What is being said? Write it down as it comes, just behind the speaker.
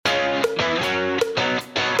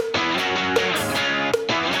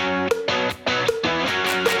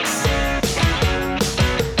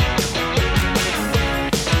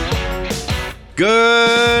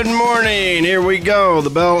we go. The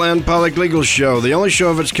Bell and Pollock Legal Show, the only show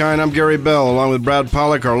of its kind. I'm Gary Bell, along with Brad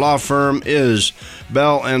Pollock. Our law firm is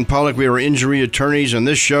Bell and Pollock. We are injury attorneys, and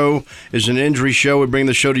this show is an injury show. We bring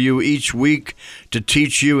the show to you each week to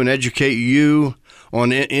teach you and educate you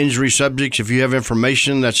on injury subjects. If you have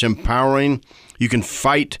information that's empowering, you can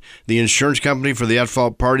fight the insurance company for the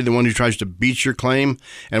at-fault party, the one who tries to beat your claim.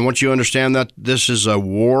 And once you understand that this is a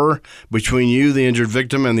war between you, the injured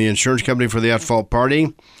victim, and the insurance company for the at-fault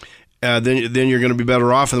party, then you're going to be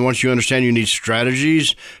better off. And once you understand you need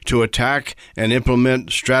strategies to attack and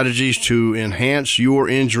implement strategies to enhance your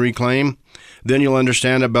injury claim, then you'll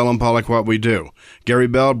understand at Bell and Pollock what we do. Gary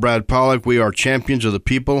Bell, Brad Pollock, we are champions of the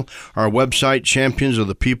people. Our website,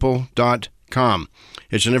 championsofthepeople.com.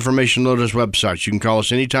 It's an information loaded website. You can call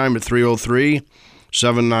us anytime at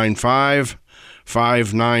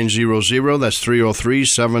 303-795-5900. That's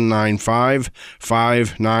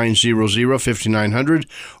 303-795-5900, 5900.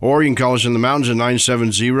 Or you can call us in the mountains at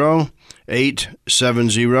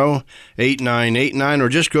 970-870-8989, or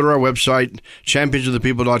just go to our website,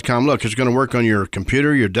 championsofthepeople.com. Look, it's going to work on your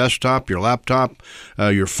computer, your desktop, your laptop,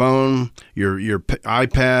 your phone, your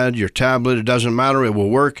iPad, your tablet. It doesn't matter. It will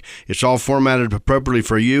work. It's all formatted appropriately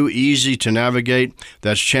for you, easy to navigate.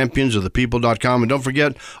 That's championsofthepeople.com. And don't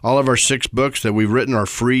forget, all of our 6 books that we've written are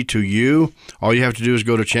free to you. All you have to do is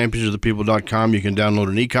go to championsofthepeople.com. You can download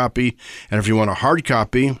an e-copy. And if you want a hard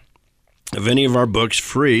copy of any of our books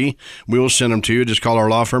free, we will send them to you. Just call our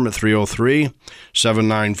law firm at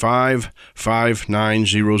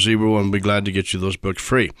 303-795-5900, and we'll be glad to get you those books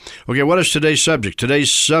free. Okay, what is today's subject?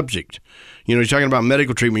 Today's subject, you're talking about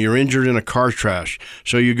medical treatment. You're injured in a car crash,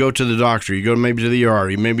 so you go to the doctor. You go maybe to the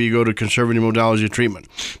ER. Maybe you go to conservative modality of treatment.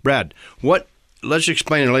 Brad, let's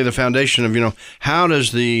explain and lay the foundation of, how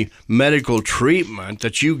does the medical treatment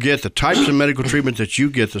that you get, the types of medical treatment that you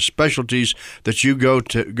get, the specialties that you go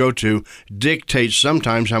to dictate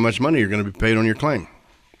sometimes how much money you're going to be paid on your claim?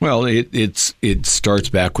 Well, it starts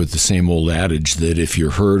back with the same old adage that if you're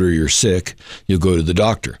hurt or you're sick, you'll go to the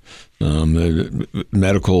doctor.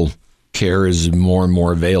 Medical care is more and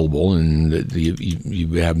more available, and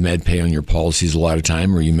you have MedPay on your policies a lot of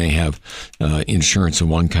time, or you may have insurance of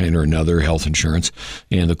one kind or another, health insurance.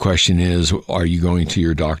 And the question is, are you going to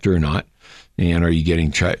your doctor or not? And are you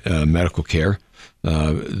getting medical care?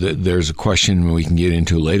 There's a question we can get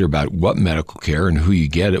into later about what medical care and who you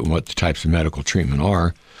get it and what the types of medical treatment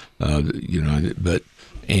are.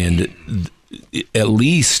 At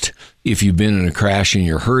least if you've been in a crash and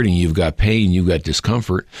you're hurting, you've got pain, you've got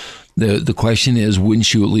discomfort, the question is,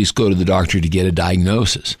 wouldn't you at least go to the doctor to get a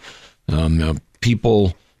diagnosis? Now,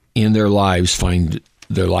 people in their lives find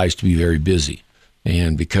their lives to be very busy.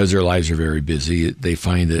 And because their lives are very busy, they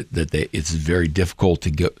find that it's very difficult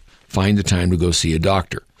to find the time to go see a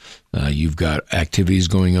doctor. You've got activities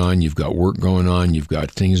going on, you've got work going on, you've got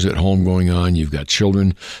things at home going on, you've got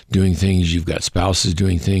children doing things, you've got spouses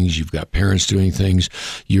doing things, you've got parents doing things.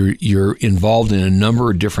 You're involved in a number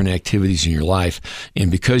of different activities in your life, and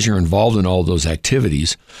because you're involved in all those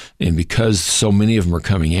activities, and because so many of them are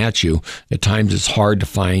coming at you, at times it's hard to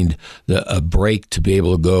find a break to be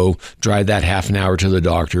able to go drive that half an hour to the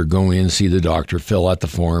doctor, go in, see the doctor, fill out the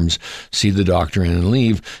forms, see the doctor, and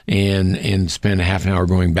leave, and spend a half an hour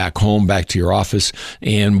going back home, back to your office,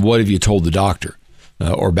 and what have you told the doctor?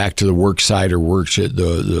 Or back to the work site or work at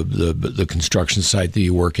the construction site that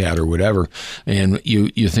you work at or whatever, and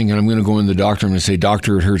you're thinking, I'm going to go in the doctor, I'm going to say,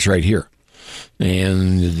 doctor, it hurts right here.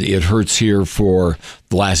 And it hurts here for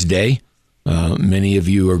the last day. Many of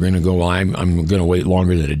you are going to go, well, I'm going to wait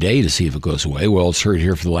longer than a day to see if it goes away. Well, it's hurt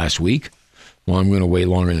here for the last week. Well, I'm going to wait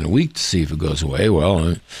longer than a week to see if it goes away.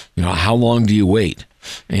 Well, how long do you wait?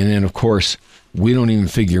 And then, of course, we don't even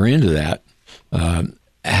figure into that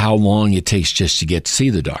how long it takes just to get to see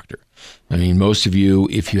the doctor. I mean, most of you,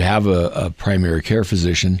 if you have a primary care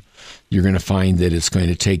physician, you're going to find that it's going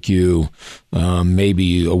to take you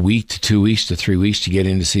maybe a week to 2 weeks to 3 weeks to get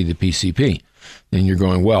in to see the PCP. Then you're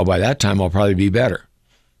going, well, by that time, I'll probably be better.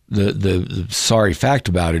 The sorry fact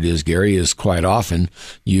about it is, Gary, is quite often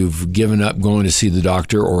you've given up going to see the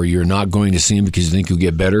doctor, or you're not going to see him because you think you'll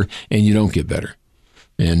get better, and you don't get better.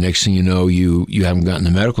 And next thing you know, you haven't gotten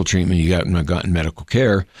the medical treatment, you haven't gotten medical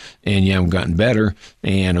care, and you haven't gotten better.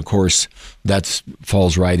 And of course, that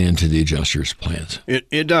falls right into the adjuster's plans.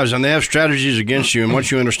 It does, and they have strategies against you. And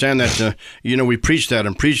once you understand that, we preached that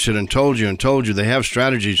and preached it and told you they have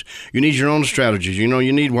strategies. You need your own strategies. You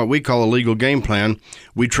need what we call a legal game plan.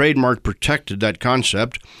 We trademark protected that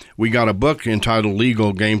concept. We got a book entitled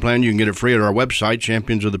Legal Game Plan. You can get it free at our website,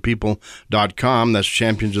 championsofthepeople.com. That's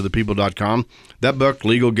championsofthepeople.com. That book,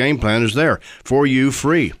 Legal Game Plan, is there for you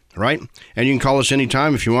free, right? And you can call us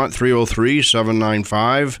anytime if you want,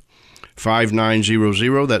 303-795-5900.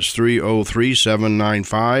 That's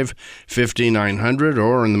 303-795-5900.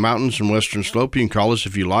 Or in the mountains and Western Slope, you can call us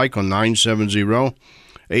if you like on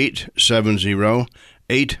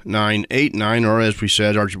 970-870-8989, or as we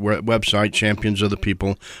said, our website,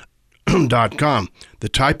 championsofthepeople.com. The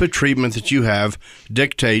type of treatment that you have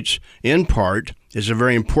dictates, in part, is a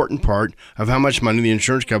very important part of how much money the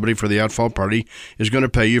insurance company for the outfall party is going to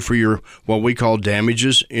pay you for your, what we call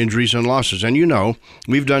damages, injuries, and losses. And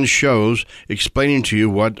we've done shows explaining to you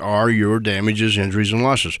what are your damages, injuries, and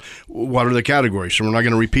losses. What are the categories? So we're not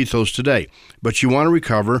going to repeat those today. But you want to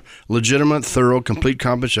recover legitimate, thorough, complete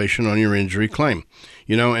compensation on your injury claim.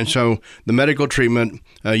 And so the medical treatment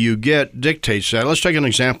you get dictates that. Let's take an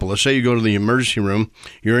example. Let's say you go to the emergency room.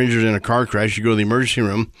 You're injured in a car crash. You go to the emergency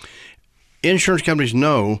room. Insurance companies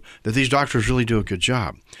know that these doctors really do a good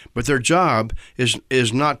job, but their job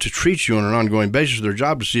is not to treat you on an ongoing basis. Their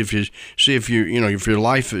job is to see if if your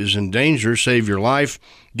life is in danger, save your life,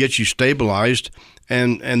 get you stabilized,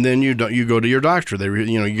 and then you go to your doctor.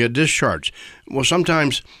 You get discharged. Well,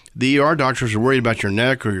 sometimes the ER doctors are worried about your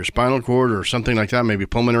neck or your spinal cord or something like that, maybe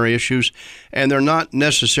pulmonary issues, and they're not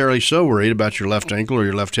necessarily so worried about your left ankle or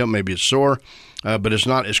your left hip. Maybe it's sore. But it's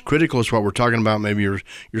not as critical as what we're talking about, maybe your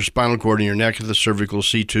spinal cord and your neck at the cervical,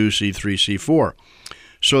 C2, C3, C4.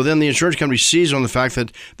 So then the insurance company sees on the fact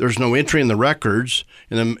that there's no entry in the records,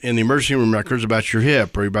 in the emergency room records, about your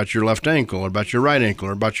hip or about your left ankle or about your right ankle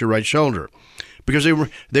or about your right shoulder, because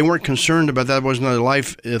they weren't concerned about that. Wasn't a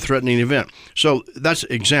life-threatening event. So that's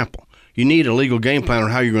an example. You need a legal game plan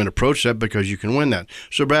on how you're going to approach that, because you can win that.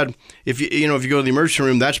 So, Brad, if you go to the emergency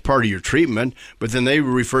room, that's part of your treatment, but then they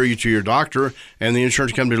refer you to your doctor, and the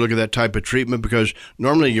insurance company look at that type of treatment, because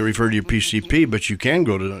normally you refer to your PCP, but you can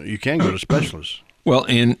go to specialists. Well,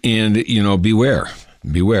 and beware.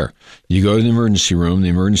 You go to the emergency room. The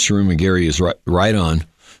emergency room, and Gary is right on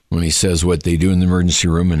when he says what they do in the emergency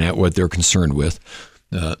room and what they're concerned with.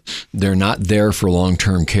 They're not there for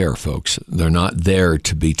long-term care, folks. They're not there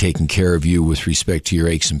to be taking care of you with respect to your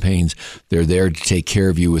aches and pains. They're there to take care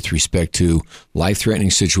of you with respect to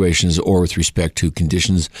life-threatening situations or with respect to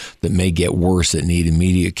conditions that may get worse that need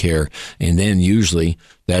immediate care. And then usually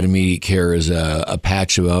that immediate care is a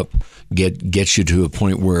patch up, gets you to a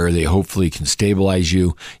point where they hopefully can stabilize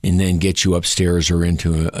you and then get you upstairs or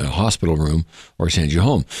into a hospital room or send you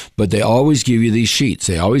home. But they always give you these sheets.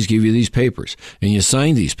 They always give you these papers, and you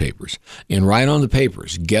sign these papers. And right on the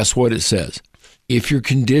papers, guess what it says? If your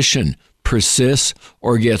condition persists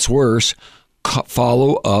or gets worse,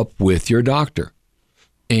 follow up with your doctor.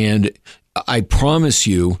 And I promise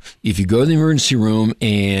you, if you go to the emergency room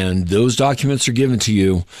and those documents are given to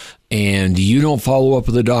you and you don't follow up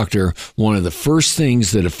with the doctor, one of the first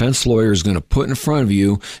things the defense lawyer is going to put in front of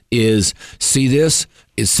you is, see this?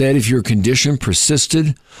 It said if your condition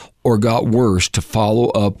persisted or got worse, to follow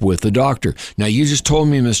up with the doctor. Now, you just told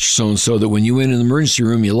me, Mr. So-and-so, that when you went in the emergency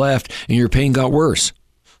room, you left and your pain got worse,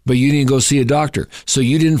 but you didn't go see a doctor. So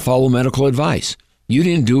you didn't follow medical advice. You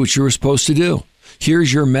didn't do what you were supposed to do.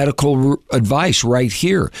 Here's your medical advice right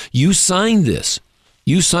here. You signed this.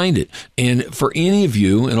 You signed it. And for any of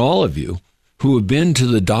you and all of you who have been to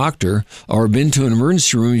the doctor or been to an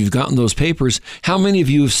emergency room, you've gotten those papers, how many of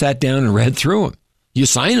you have sat down and read through them? You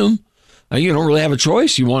sign them. You don't really have a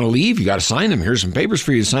choice. You want to leave, you got to sign them. Here's some papers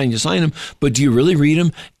for you to sign. You sign them. But do you really read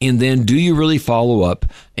them? And then do you really follow up?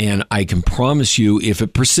 And I can promise you, if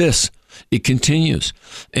it persists, it continues.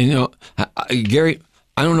 And, Gary,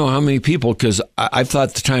 I don't know how many people, because I've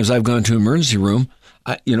thought the times I've gone to an emergency room,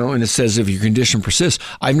 and it says if your condition persists,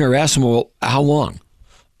 I've never asked them, well, how long?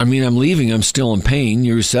 I mean, I'm leaving, I'm still in pain.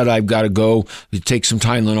 You said I've got to go take some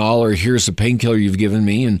Tylenol, or here's the painkiller you've given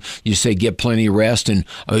me, and you say get plenty of rest and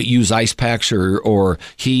use ice packs or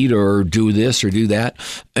heat or do this or do that.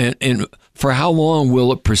 And for how long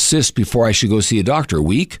will it persist before I should go see a doctor? A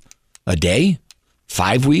week? A day?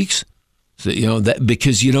 5 weeks? So, that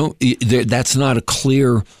because that's not a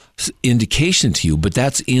clear indication to you, but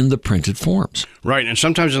that's in the printed forms. Right, and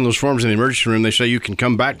sometimes in those forms in the emergency room, they say you can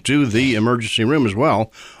come back to the emergency room as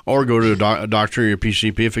well, or go to a doctor or your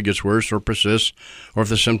PCP if it gets worse or persists, or if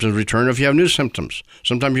the symptoms return, if you have new symptoms.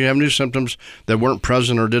 Sometimes you have new symptoms that weren't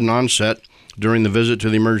present or didn't onset during the visit to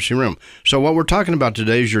the emergency room. So what we're talking about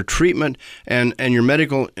today is your treatment and your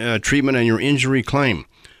medical treatment and your injury claim.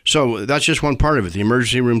 So that's just one part of it, the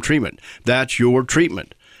emergency room treatment. That's your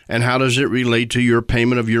treatment. And how does it relate to your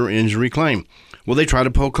payment of your injury claim? Well, they try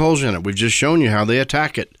to poke holes in it. We've just shown you how they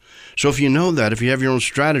attack it. So if you know that, if you have your own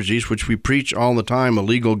strategies, which we preach all the time, a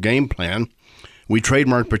legal game plan, we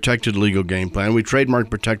trademark protected legal game plan. We trademark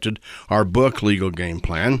protected our book, Legal Game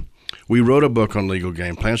Plan. We wrote a book on legal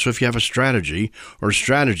game plan. So if you have a strategy or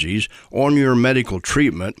strategies on your medical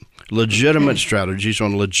treatment, legitimate strategies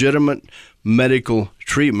on legitimate medical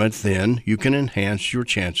treatment, then you can enhance your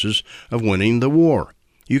chances of winning the war.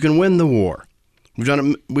 You can win the war. We've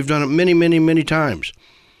done it many, many, many times.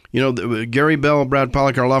 You know, Gary Bell, Brad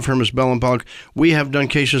Pollock, our law firm is Bell & Pollock. We have done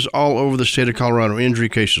cases all over the state of Colorado, injury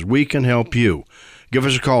cases. We can help you. Give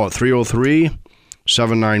us a call at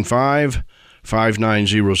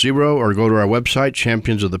 303-795-5900 or go to our website,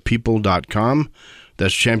 championsofthepeople.com.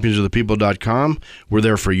 That's championsofthepeople.com. We're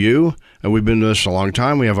there for you, and we've been doing this a long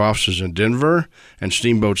time. We have offices in Denver and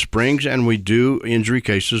Steamboat Springs, and we do injury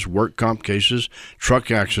cases, work comp cases, truck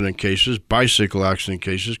accident cases, bicycle accident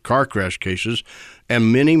cases, car crash cases,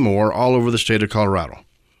 and many more all over the state of Colorado.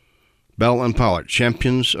 Bell & Pollock,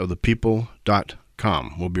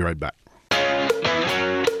 championsofthepeople.com. We'll be right back.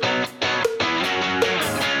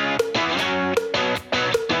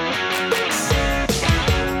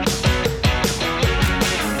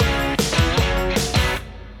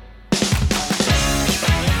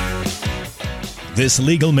 This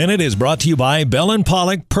Legal Minute is brought to you by Bell &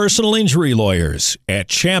 Pollock Personal Injury Lawyers at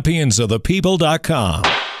championsofthepeople.com.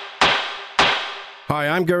 Hi,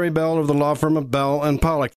 I'm Gary Bell of the law firm of Bell &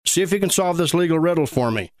 Pollock. See if you can solve this legal riddle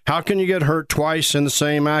for me. How can you get hurt twice in the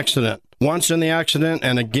same accident? Once in the accident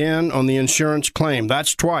and again on the insurance claim.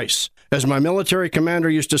 That's twice. As my military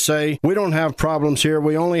commander used to say, we don't have problems here,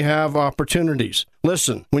 we only have opportunities.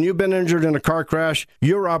 Listen, when you've been injured in a car crash,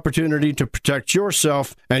 your opportunity to protect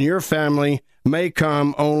yourself and your family may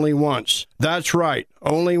come only once. That's right,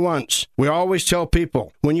 only once. We always tell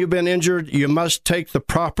people, when you've been injured, you must take the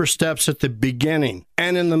proper steps at the beginning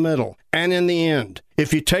and in the middle and in the end.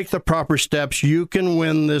 If you take the proper steps, you can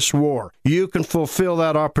win this war. You can fulfill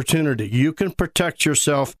that opportunity. You can protect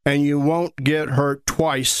yourself, and you won't get hurt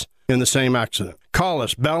twice in the same accident. Call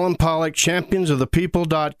us. Bell & Pollock,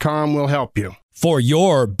 championsofthepeople.com will help you. For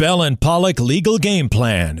your Bell & Pollock legal game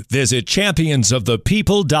plan, visit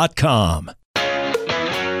championsofthepeople.com.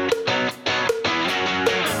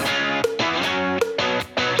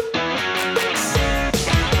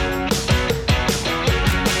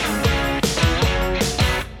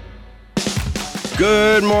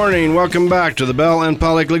 Good morning. Welcome back to the Bell &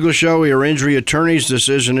 Pollock Legal Show. We are injury attorneys. This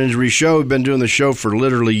is an injury show. We've been doing the show for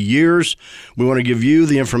literally years. We want to give you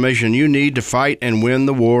the information you need to fight and win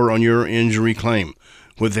the war on your injury claim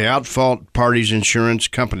with the Outfault Parties Insurance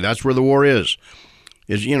Company. That's where the war is.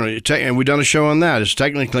 And we've done a show on that. It's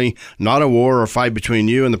technically not a war or a fight between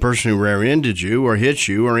you and the person who rear-ended you or hit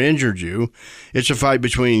you or injured you. It's a fight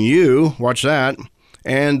between you, watch that,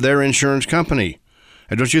 and their insurance company.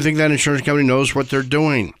 And don't you think that insurance company knows what they're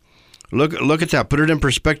doing? Look at that. Put it in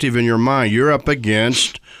perspective in your mind. You're up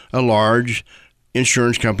against a large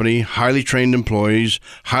insurance company, highly trained employees,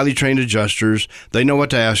 highly trained adjusters. They know what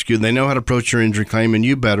to ask you. They know how to approach your injury claim, and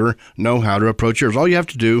you better know how to approach yours. All you have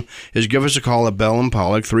to do is give us a call at Bell &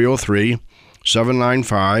 Pollock,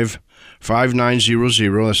 303-795-5900.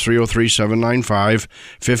 That's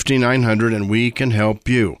 303-795-5900, and we can help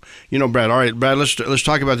you. You know, Brad, all right, Brad, let's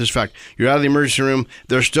talk about this fact. You're out of the emergency room.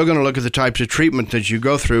 They're still going to look at the types of treatment that you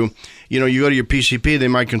go through. You know, you go to your PCP, they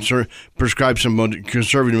might prescribe some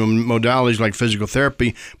conservative modalities like physical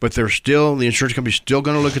therapy, but the insurance company's still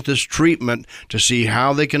going to look at this treatment to see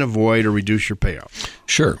how they can avoid or reduce your payout.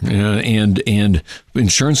 Sure. And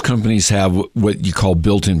insurance companies have what you call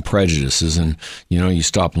built-in prejudices, and, you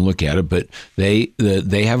stop and look at it, but they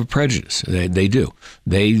have a prejudice. They do.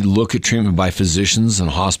 They look at treatment by physicians and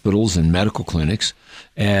hospitals and medical clinics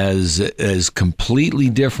as completely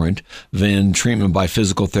different than treatment by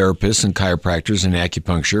physical therapists and chiropractors and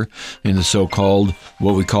acupuncture in the so-called,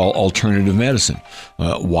 what we call alternative medicine.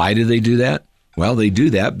 Why do they do that? Well, they do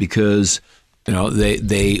that because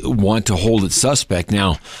they want to hold it suspect.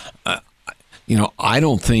 Now, I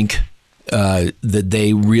don't think that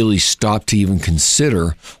they really stop to even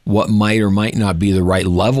consider what might or might not be the right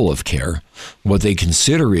level of care. What they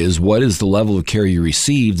consider is what is the level of care you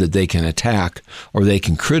receive that they can attack or they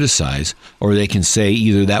can criticize or they can say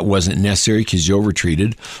either that wasn't necessary because you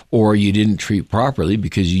overtreated or you didn't treat properly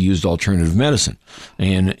because you used alternative medicine.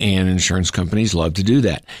 And insurance companies love to do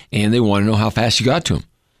that. And they want to know how fast you got to them.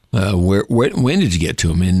 When did you get to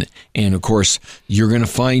them? And of course, you're going to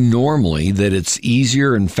find normally that it's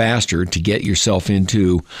easier and faster to get yourself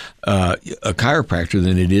into a chiropractor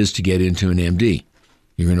than it is to get into an MD.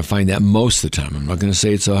 You're going to find that most of the time. I'm not going to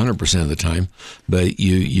say it's 100% of the time, but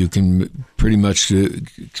you can pretty much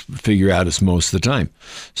figure out it's most of the time.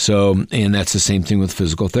 So, and that's the same thing with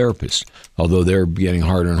physical therapists, although they're getting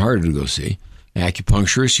harder and harder to go see.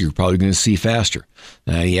 Acupuncturists, you're probably going to see faster.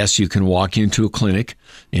 Yes, you can walk into a clinic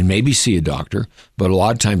and maybe see a doctor, but a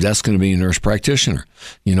lot of times that's going to be a nurse practitioner.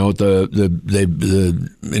 You know what the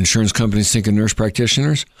insurance companies think of nurse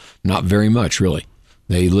practitioners? Not very much, really.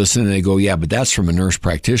 They listen and they go, yeah, but that's from a nurse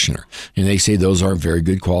practitioner. And they say those aren't very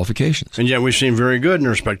good qualifications. And yet we've seen very good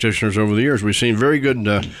nurse practitioners over the years. We've seen very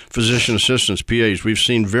good physician assistants, PAs. We've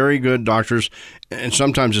seen very good doctors, and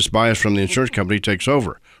sometimes it's bias from the insurance company takes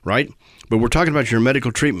over, right? But we're talking about your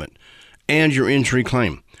medical treatment and your injury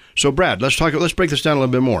claim. So, Brad, let's break this down a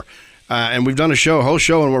little bit more. And we've done a whole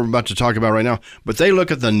show on what we're about to talk about right now. But they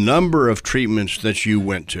look at the number of treatments that you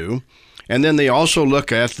went to, and then they also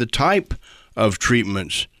look at the type of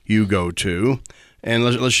treatments you go to, and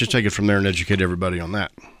let's just take it from there and educate everybody on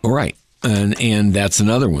that. All right. And that's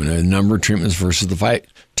another one, a number of treatments versus the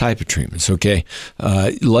type of treatments. Okay.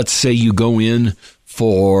 Let's say you go in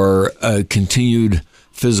for a continued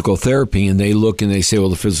physical therapy, and they look and they say, well,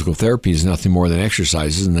 the physical therapy is nothing more than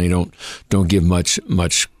exercises, and they don't give much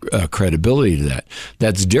credibility to that.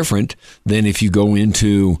 That's different than if you go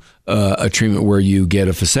into a treatment where you get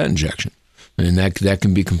a facet injection. And that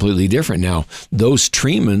can be completely different. Now, those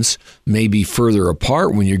treatments may be further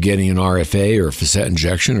apart when you're getting an RFA or a facet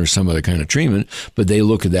injection or some other kind of treatment, but they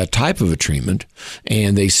look at that type of a treatment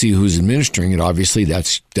and they see who's administering it. Obviously,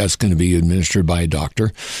 that's going to be administered by a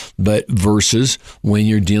doctor. But versus when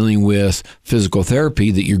you're dealing with physical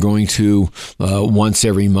therapy that you're going to once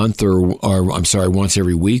every month once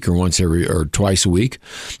every week or twice a week,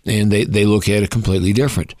 and they look at it completely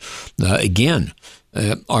different. Again,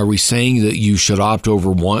 are we saying that you should opt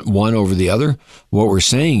over one over the other? What we're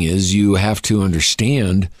saying is you have to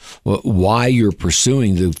understand why you're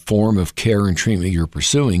pursuing the form of care and treatment you're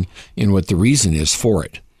pursuing and what the reason is for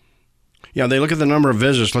it. Yeah, they look at the number of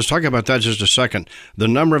visits. Let's talk about that just a second. The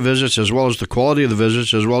number of visits as well as the quality of the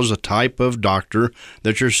visits as well as the type of doctor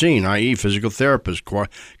that you're seeing, i.e. physical therapist,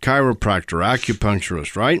 chiropractor,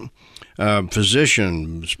 acupuncturist, right?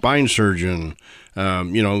 Physician, spine surgeon,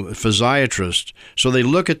 physiatrist. So they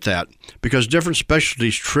look at that because different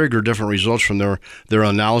specialties trigger different results from their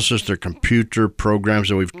analysis, their computer programs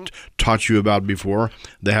that we've taught you about before.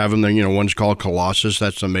 They have them there, one's called Colossus.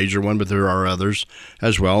 That's a major one, but there are others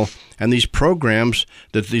as well. And these programs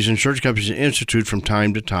that these insurance companies institute from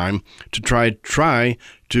time to time to try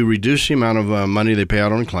to reduce the amount of money they pay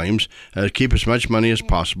out on claims, keep as much money as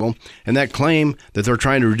possible. And that claim that they're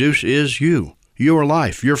trying to reduce is your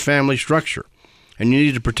life, your family structure. And you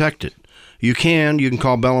need to protect it. You can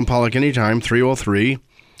call Bell and Pollock anytime,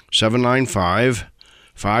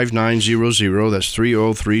 303-795-5900. That's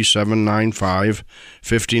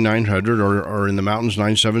 303-795-5900, or in the mountains,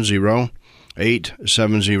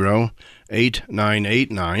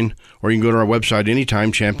 970-870-8989, or you can go to our website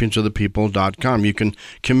anytime, championsofthepeople.com. You can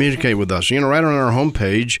communicate with us. Right on our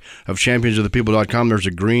homepage of championsofthepeople.com, there's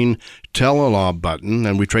a green Telelaw button,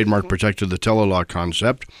 and we trademark protected the Telelaw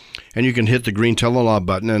concept. And you can hit the green Telelaw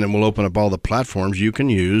button, and it will open up all the platforms you can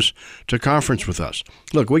use to conference with us.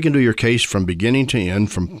 Look, we can do your case from beginning to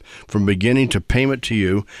end, from beginning to payment to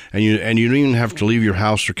you, and you don't even have to leave your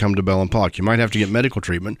house or come to Bell and Pollock. You might have to get medical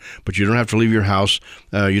treatment, but you don't have to leave your house.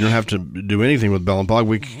 You don't have to do anything with Bell and Pollock.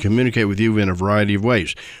 We can communicate with you in a variety of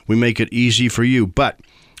ways. We make it easy for you, but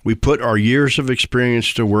we put our years of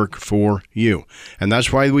experience to work for you. And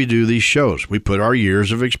that's why we do these shows. We put our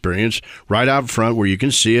years of experience right out front where you can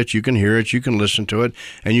see it, you can hear it, you can listen to it,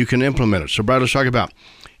 and you can implement it. So, Brad, let's talk about,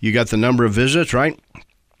 you got the number of visits, right?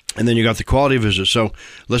 And then you got the quality visit. So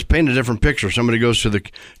let's paint a different picture. Somebody goes to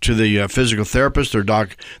the physical therapist, their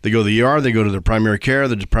doc. They go to the ER. They go to their primary care.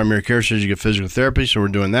 The primary care says you get physical therapy, so we're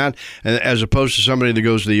doing that. And as opposed to somebody that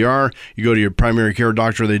goes to the ER, you go to your primary care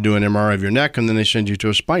doctor. They do an MRI of your neck, and then they send you to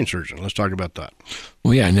a spine surgeon. Let's talk about that.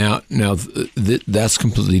 Well, yeah. Now that's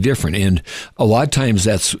completely different, and a lot of times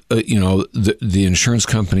that's the insurance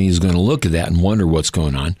company is going to look at that and wonder what's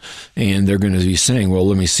going on, and they're going to be saying, well,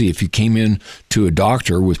 let me see, if you came in to a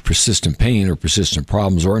doctor with persistent pain or persistent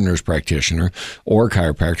problems, or a nurse practitioner or a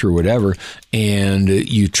chiropractor or whatever, and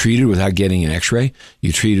you treated without getting an X-ray,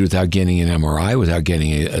 you treated without getting an MRI, without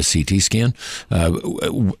getting a CT scan.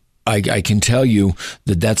 I can tell you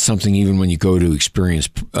that that's something, even when you go to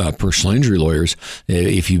experienced personal injury lawyers,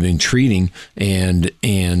 if you've been treating and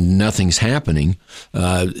nothing's happening,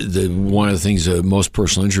 one of the things that most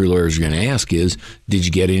personal injury lawyers are going to ask is, did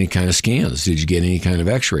you get any kind of scans? Did you get any kind of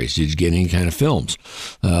X-rays? Did you get any kind of films?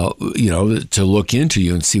 To look into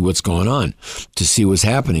you and see what's going on, to see what's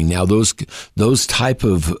happening. Now, those type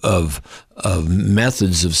of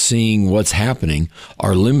methods of seeing what's happening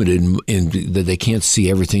are limited in that they can't see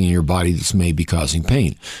everything in your body that's may be causing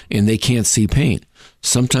pain, and they can't see pain.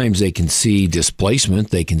 Sometimes they can see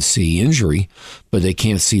displacement, they can see injury, but they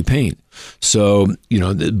can't see pain. So,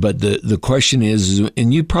 but the question is,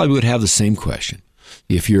 and you probably would have the same question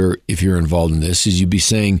if you're involved in this, is you'd be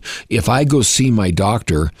saying, if I go see my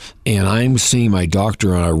doctor and I'm seeing my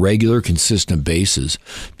doctor on a regular, consistent basis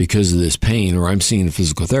because of this pain, or I'm seeing a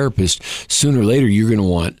physical therapist, sooner or later you're going to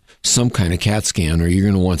want some kind of CAT scan, or you're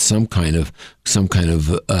going to want some kind of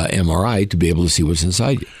MRI to be able to see what's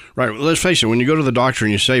inside you. Right. Well, let's face it. When you go to the doctor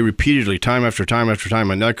and you say repeatedly, time after time after time,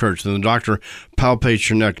 my neck hurts, then the doctor palpates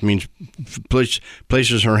your neck, means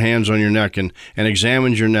places her hands on your neck and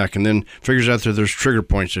examines your neck, and then figures out that there's trigger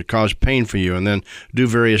points that cause pain for you, and then do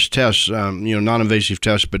various tests, non-invasive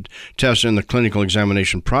tests, but tests in the clinical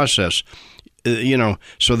examination process.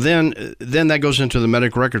 So then that goes into the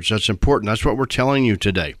medical records. That's important. That's what we're telling you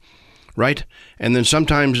today, right? And then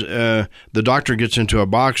sometimes the doctor gets into a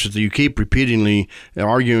box that you keep repeatedly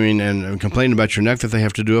arguing and complaining about your neck, that they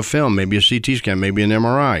have to do a film, maybe a CT scan, maybe an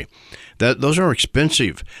MRI. Those are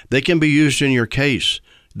expensive. They can be used in your case.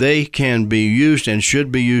 They can be used and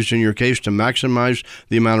should be used in your case to maximize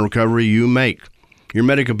the amount of recovery you make, your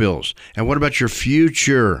medical bills. And what about your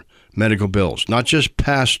future medical bills, not just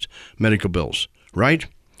past medical bills, right?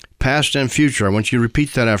 Past and future. I want you to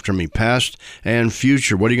repeat that after me. Past and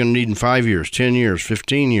future. What are you going to need in 5 years, 10 years,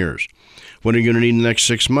 15 years? What are you going to need in the next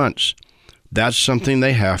 6 months? That's something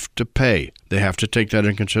they have to pay. They have to take that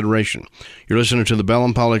in consideration. You're listening to the Bell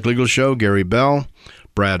and Pollock Legal Show. Gary Bell,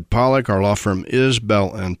 Brad Pollock. Our law firm is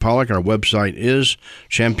Bell and Pollock. Our website is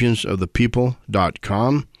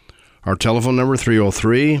championsofthepeople.com. Our telephone number,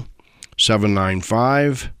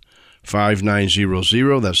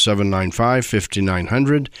 303-795-5900. That's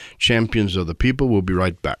 795-5900. Champions of the People. We'll be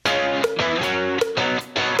right back.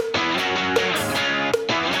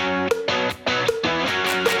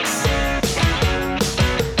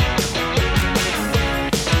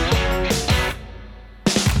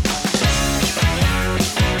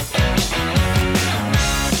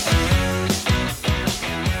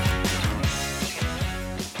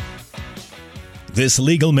 This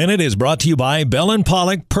Legal Minute is brought to you by Bell and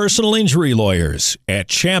Pollock Personal Injury Lawyers at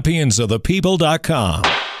championsofthepeople.com.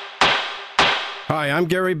 Hi, I'm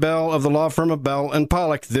Gary Bell of the law firm of Bell and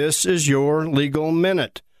Pollock. This is your Legal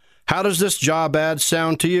Minute. How does this job ad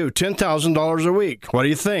sound to you? $10,000 a week. What do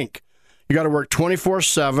you think? You got to work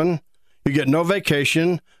 24/7. You get no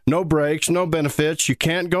vacation, no breaks, no benefits. You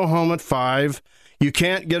can't go home at 5. You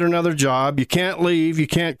can't get another job. You can't leave. You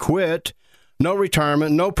can't quit. No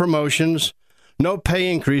retirement, no promotions. No pay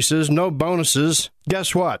increases, no bonuses.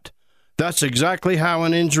 Guess what? That's exactly how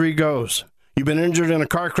an injury goes. You've been injured in a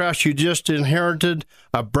car crash. You just inherited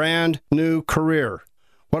a brand new career.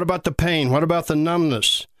 What about the pain? What about the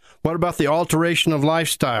numbness? What about the alteration of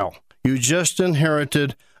lifestyle? You just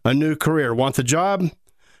inherited a new career. Want the job?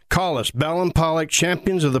 Call us. Bell and Pollock,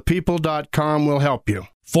 championsofthepeople.com will help you.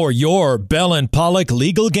 For your Bell and Pollock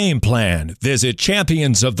legal game plan, visit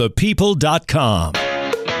championsofthepeople.com.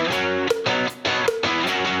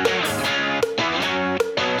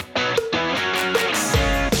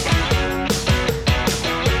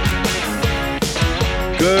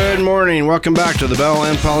 Good morning. Welcome back to the Bell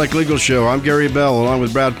and Pollock Legal Show. I'm Gary Bell, along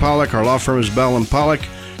with Brad Pollock. Our law firm is Bell and Pollock.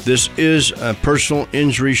 This is a personal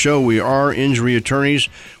injury show. We are injury attorneys.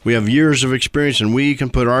 We have years of experience, and we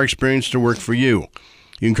can put our experience to work for you.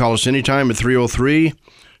 You can call us anytime at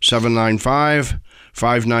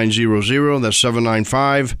 303-795-5900. That's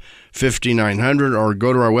 5900, or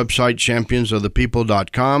go to our website,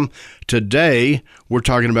 championsofthepeople.com. Today, we're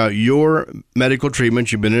talking about your medical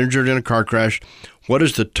treatment. You've been injured in a car crash. What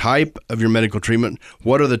is the type of your medical treatment?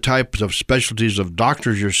 What are the types of specialties of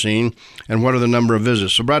doctors you're seeing? And what are the number of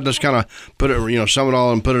visits? So, Brad, let's kind of put it, sum it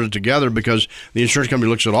all and put it together, because the insurance company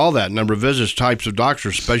looks at all that, number of visits, types of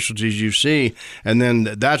doctors, specialties you see, and then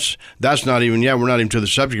that's not even, we're not even to the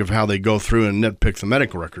subject of how they go through and nitpick the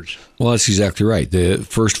medical records. Well, that's exactly right.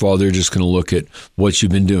 First of all, they're just going to look at what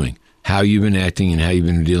you've been doing, how you've been acting, and how you've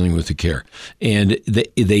been dealing with the care. And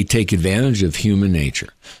they take advantage of human nature,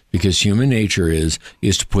 because human nature is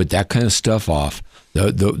to put that kind of stuff off,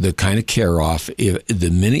 the kind of care off. The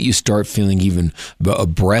minute you start feeling even a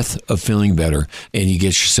breath of feeling better, and you get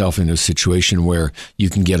yourself into a situation where you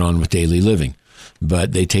can get on with daily living.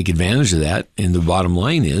 But they take advantage of that, and the bottom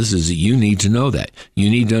line is that you need to know that.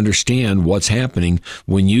 You need to understand what's happening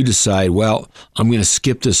when you decide, well, I'm going to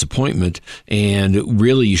skip this appointment, and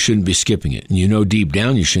really you shouldn't be skipping it. And you know deep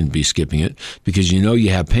down you shouldn't be skipping it, because you know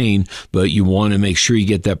you have pain, but you want to make sure you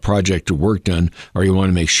get that project or work done, or you want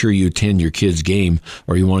to make sure you attend your kid's game,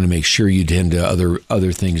 or you want to make sure you attend to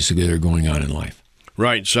other things that are going on in life.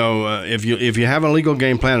 Right. So if you have a legal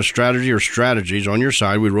game plan, a strategy or strategies on your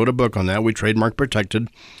side, we wrote a book on that. We trademark protected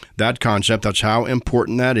that concept. That's how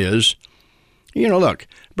important that is. Look,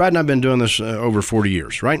 Brad and I have been doing this over 40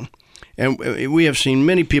 years, right? And we have seen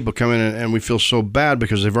many people come in, and we feel so bad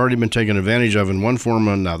because they've already been taken advantage of in one form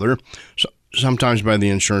or another, sometimes by the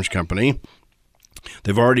insurance company.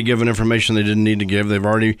 They've already given information they didn't need to give. They've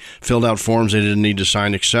already filled out forms they didn't need to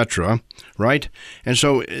sign, etc. Right? And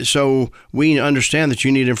so we understand that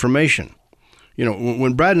you need information.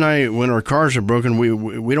 When Brad and I, when our cars are broken,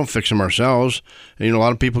 we don't fix them ourselves. A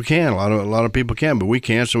lot of people can. A lot of people can, but we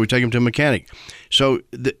can't. So we take them to a mechanic. So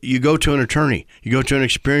you go to an attorney. You go to an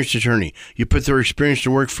experienced attorney. You put their experience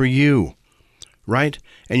to work for you. Right?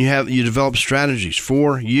 And you develop strategies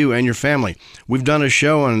for you and your family. We've done a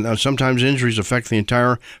show on sometimes injuries affect the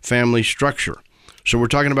entire family structure. So we're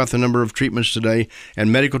talking about the number of treatments today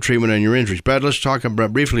and medical treatment and your injuries. Brad, let's talk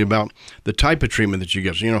briefly about the type of treatment that you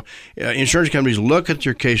get. Insurance companies look at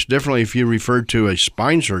your case differently if you referred to a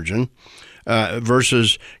spine surgeon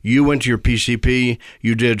versus you went to your PCP,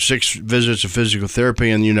 you did 6 visits of physical therapy,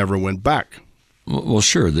 and you never went back. Well,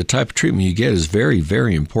 sure. The type of treatment you get is very,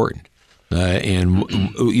 very important. Now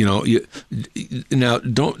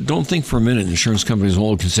don't think for a minute insurance companies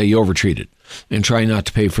can say you overtreated and try not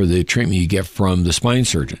to pay for the treatment you get from the spine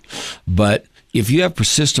surgeon. But if you have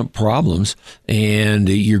persistent problems and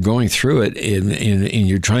you're going through it and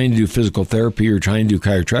you're trying to do physical therapy or trying to do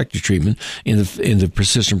chiropractic treatment and the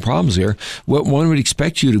persistent problems there, what one would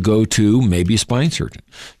expect you to go to maybe a spine surgeon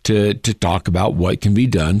to talk about what can be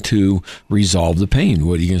done to resolve the pain.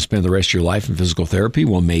 What, are you going to spend the rest of your life in physical therapy?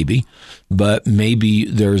 Well, maybe. But maybe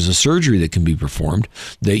there's a surgery that can be performed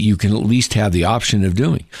that you can at least have the option of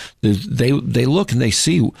doing. They look and they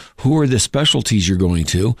see who are the specialties you're going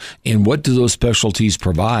to and what do those specialties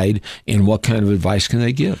provide and what kind of advice can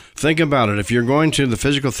they give. Think about it. If you're going to the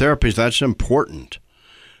physical therapist, that's important.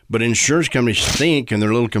 But insurance companies think in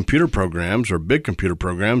their little computer programs or big computer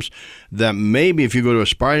programs that maybe if you go to a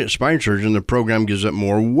spine surgeon, the program gives it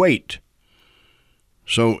more weight.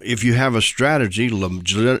 So if you have a strategy,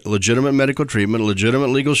 legitimate medical treatment, legitimate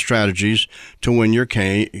legal strategies to win your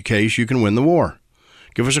case, you can win the war.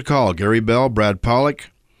 Give us a call. Gary Bell, Brad Pollock.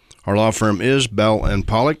 Our law firm is Bell and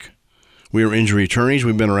Pollock. We are injury attorneys.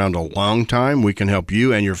 We've been around a long time. We can help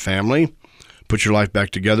you and your family put your life back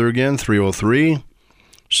together again.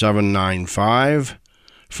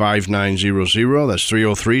 303-795-5900. That's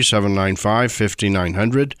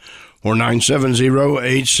 303-795-5900 or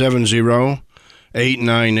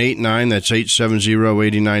 970-870-8989. That's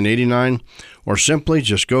 870-8989. Or simply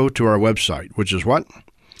just go to our website, which is what?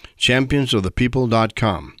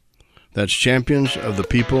 championsofthepeople.com. That's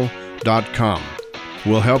championsofthepeople.com.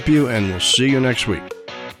 We'll help you, and we'll see you next week.